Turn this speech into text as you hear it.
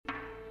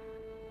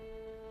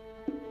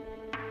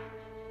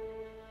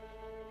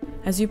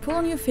As you pull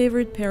on your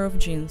favorite pair of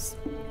jeans,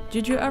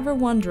 did you ever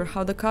wonder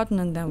how the cotton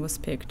in them was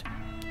picked?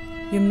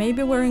 You may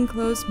be wearing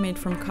clothes made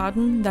from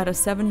cotton that a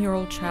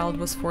 7-year-old child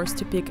was forced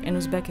to pick in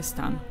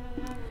Uzbekistan.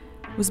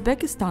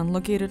 Uzbekistan,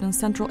 located in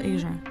Central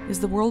Asia, is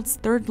the world's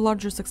third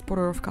largest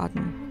exporter of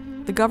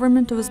cotton. The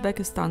government of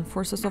Uzbekistan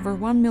forces over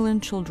 1 million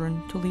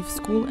children to leave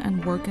school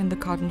and work in the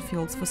cotton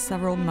fields for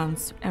several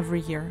months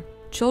every year.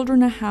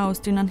 Children are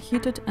housed in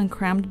unheated and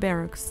cramped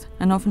barracks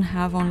and often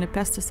have only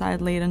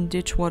pesticide-laden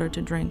ditch water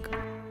to drink.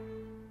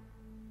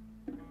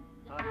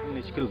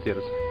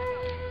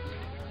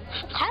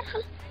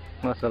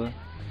 Masalan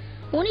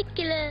 12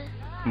 kilo.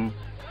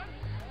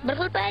 Bir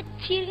xil payt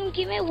shergim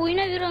kelmay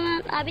o'ynab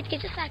yuraman,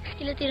 abidgacha 8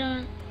 kilo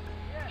teraman.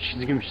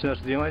 Ishingizga hech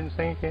narsa demaydimi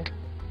senga keyin?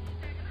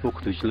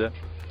 O'qituvchilar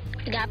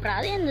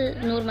gapiradi, endi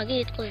normaga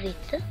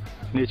yetkazdi.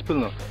 Necha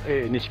pulni?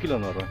 Necha kilo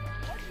norma?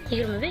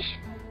 25.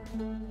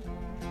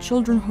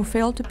 Children who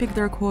fail to pick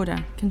their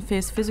quota can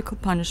face physical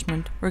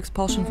punishment or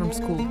expulsion from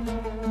school.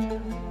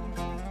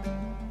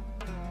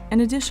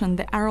 In addition,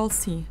 the Aral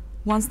Sea,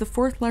 once the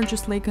fourth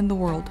largest lake in the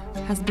world,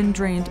 has been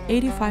drained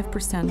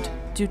 85%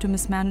 due to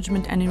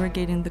mismanagement and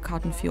irrigating the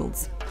cotton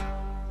fields.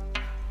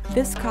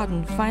 This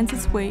cotton finds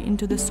its way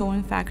into the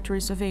sewing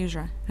factories of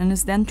Asia and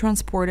is then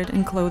transported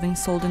in clothing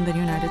sold in the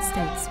United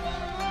States.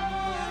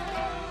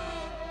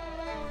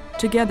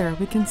 Together,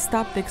 we can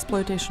stop the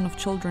exploitation of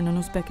children in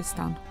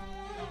Uzbekistan.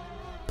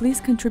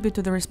 Please contribute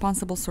to the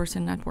Responsible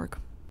Sourcing Network.